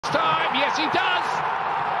Time, yes he does!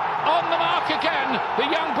 On the mark again, the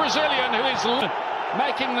young Brazilian who is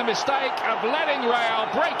making the mistake of letting Real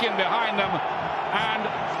break in behind them and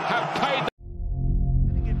have paid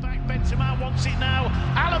Getting it back, Benzema wants it now.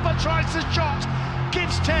 Alaba tries the shot,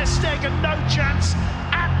 gives Ter Stegen no chance.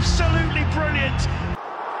 Absolutely brilliant.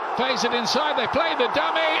 Plays it inside, they play the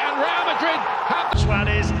dummy and Real Madrid have... This one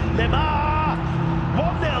is Lemar,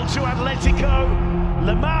 1-0 to Atletico.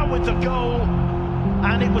 Lemar with the goal.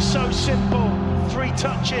 And it was so simple, 3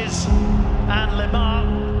 touches, and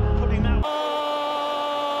Lemar putting that.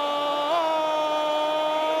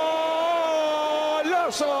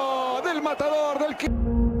 Golazo del matador del.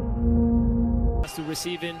 To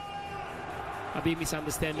receiving, a big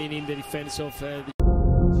misunderstanding in the defense of. As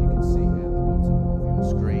you can see here at the bottom of your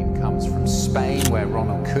screen, comes from Spain, where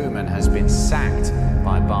Ronald Koeman has been sacked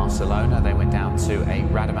by Barcelona. They went down to a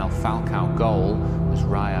Radamel Falcao goal as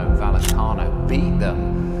Rayo Vallecano beat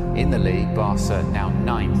them in the league. Barca now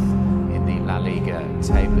 9th in the La Liga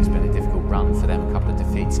table. It's been a difficult run for them, a couple of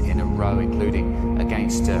defeats in a row, including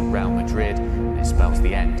against Real Madrid, and it spells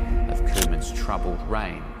the end of Koeman's troubled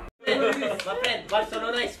reign. My friend,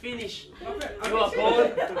 Barcelona is finished. You are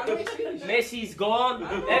gone. Messi is gone.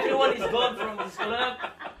 Everyone is gone from this club.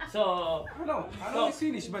 So I know it's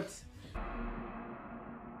finished, but